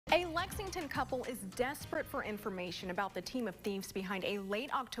A Lexington couple is desperate for information about the team of thieves behind a late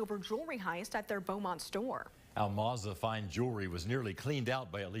October jewelry heist at their Beaumont store. Almaza Fine Jewelry was nearly cleaned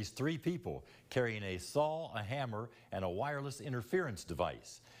out by at least 3 people carrying a saw, a hammer, and a wireless interference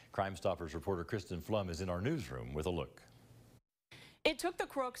device. Crime Stoppers reporter Kristen Flum is in our newsroom with a look. It took the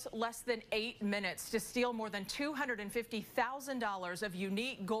crooks less than 8 minutes to steal more than $250,000 of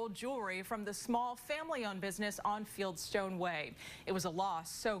unique gold jewelry from the small family-owned business on Fieldstone Way. It was a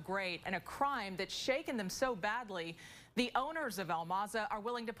loss so great and a crime that's shaken them so badly, the owners of Almaza are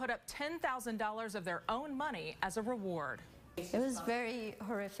willing to put up $10,000 of their own money as a reward. It was very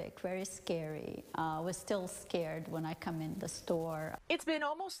horrific, very scary. I was still scared when I come in the store. It's been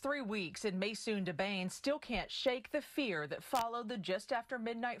almost 3 weeks and Maysoon DeBain still can't shake the fear that followed the just after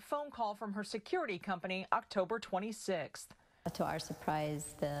midnight phone call from her security company October 26th. To our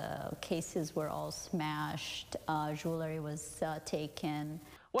surprise, the cases were all smashed, jewelry was taken.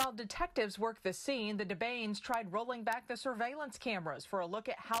 While detectives worked the scene, the DeBains tried rolling back the surveillance cameras for a look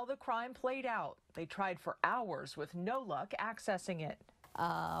at how the crime played out. They tried for hours with no luck accessing it.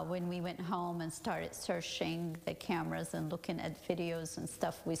 When we went home and started searching the cameras and looking at videos and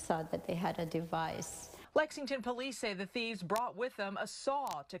stuff, we saw that they had a device. Lexington police say the thieves brought with them a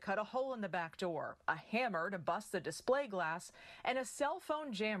saw to cut a hole in the back door, a hammer to bust the display glass, and a cell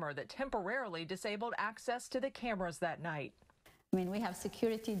phone jammer that temporarily disabled access to the cameras that night. I mean, we have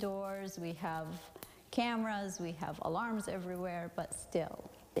security doors, we have cameras, we have alarms everywhere, but still,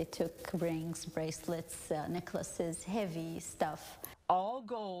 they took rings, bracelets, necklaces, heavy stuff. All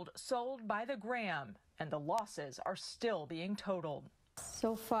gold sold by the gram, and the losses are still being totaled.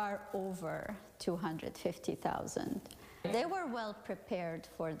 So far, over $250,000. They were well prepared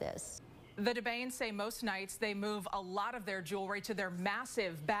for this. The DeBains say most nights they move a lot of their jewelry to their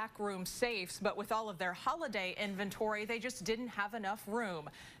massive backroom safes, but with all of their holiday inventory, they just didn't have enough room.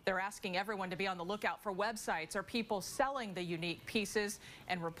 They're asking everyone to be on the lookout for websites or people selling the unique pieces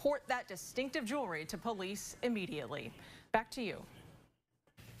and report that distinctive jewelry to police immediately. Back to you.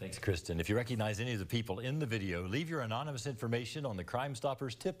 Thanks, Kristen. If you recognize any of the people in the video, leave your anonymous information on the Crime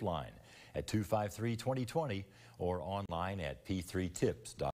Stoppers tip line at 253-2020 or online at p3tips.com.